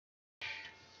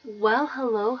Well,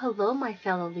 hello, my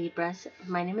fellow Libras.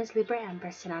 My name is Libra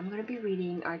Empress, and I'm going to be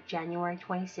reading our January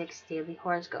 26th daily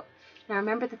horoscope. Now,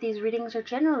 remember that these readings are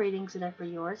general readings and they're for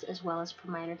yours as well as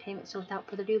for my entertainment. So, without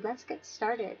further ado, let's get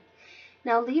started.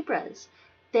 Now, Libras,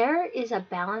 there is a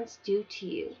balance due to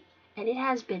you, and it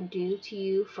has been due to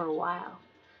you for a while.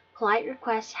 Polite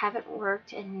requests haven't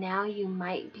worked, and now you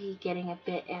might be getting a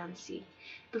bit antsy.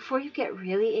 Before you get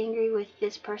really angry with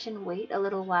this person, wait a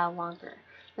little while longer.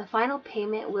 The final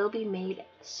payment will be made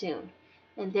soon,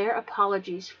 and their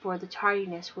apologies for the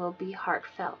tardiness will be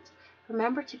heartfelt.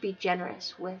 Remember to be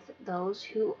generous with those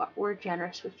who were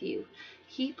generous with you.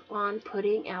 Keep on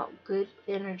putting out good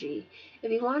energy if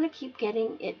you want to keep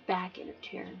getting it back in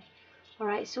return. All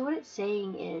right, so what it's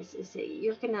saying is that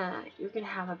you're gonna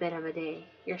have a bit of a day.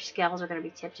 Your scales are gonna be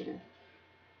tipped, and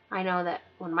I know that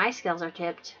when my scales are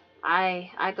tipped,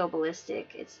 I go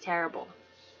ballistic. It's terrible.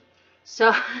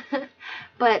 So,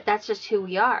 but that's just who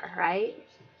we are, right?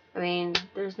 I mean,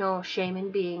 there's no shame in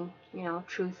being,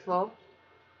 truthful.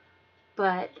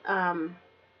 But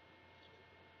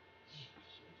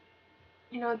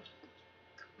you know,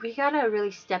 we gotta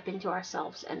really step into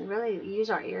ourselves and really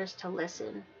use our ears to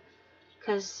listen,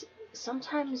 because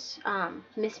sometimes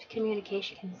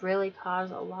miscommunication can really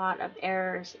cause a lot of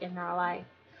errors in our life.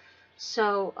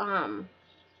 So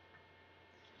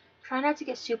try not to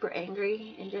get super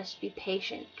angry and just be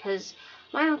patient, because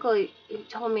my uncle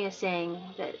told me a saying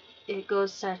that it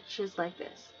goes such as like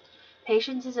this: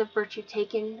 patience is a virtue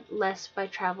taken less by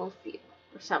traveled feet,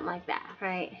 or something like that,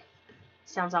 right?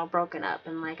 Sounds all broken up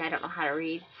and like I don't know how to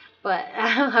read, but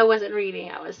I wasn't reading,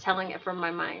 I was telling it from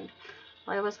my mind.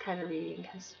 Well, I was kind of reading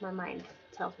because my mind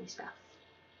tells me stuff.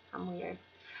 I'm weird.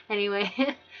 Anyway,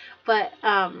 but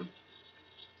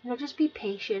just be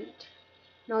patient.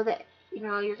 Know that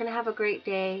you're gonna have a great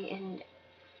day,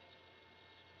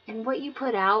 and what you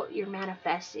put out, you're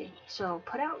manifesting. So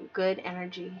put out good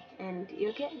energy, and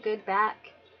you'll get good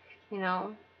back. You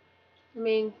know, I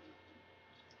mean,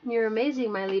 you're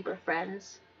amazing, my Libra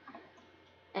friends,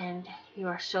 and you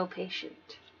are so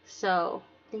patient. So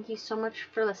thank you so much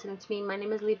for listening to me. My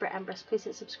name is Libra Empress. Please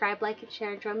hit subscribe, like, and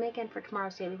share, and join me again for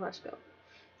tomorrow's daily horoscope.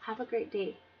 Have a great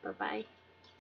day. Bye bye.